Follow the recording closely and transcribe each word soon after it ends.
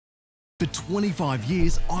For 25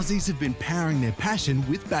 years, Aussies have been powering their passion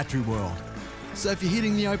with Battery World. So if you're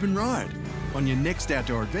hitting the open road, on your next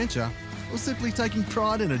outdoor adventure, or simply taking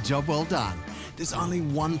pride in a job well done, there's only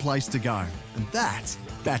one place to go, and that's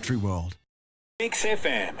Battery World.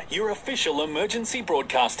 MixxFM, your official emergency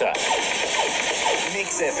broadcaster.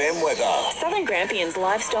 MixxFM weather. Southern Grampians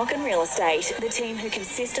Livestock and Real Estate, the team who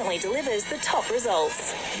consistently delivers the top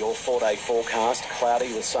results. Your 4-day forecast, cloudy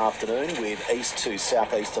this afternoon with east to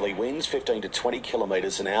southeasterly winds, 15 to 20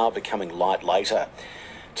 kilometres an hour, becoming light later.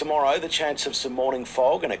 Tomorrow, the chance of some morning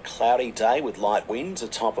fog and a cloudy day with light winds, a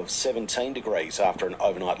top of 17 degrees after an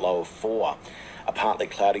overnight low of 4. A partly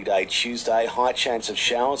cloudy day Tuesday, high chance of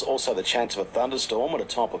showers, also the chance of a thunderstorm at a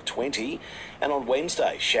top of 20. And on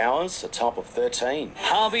Wednesday, showers, a top of 13.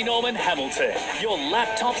 Harvey Norman Hamilton, your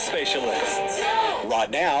laptop specialist. Right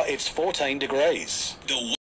now, it's 14 degrees.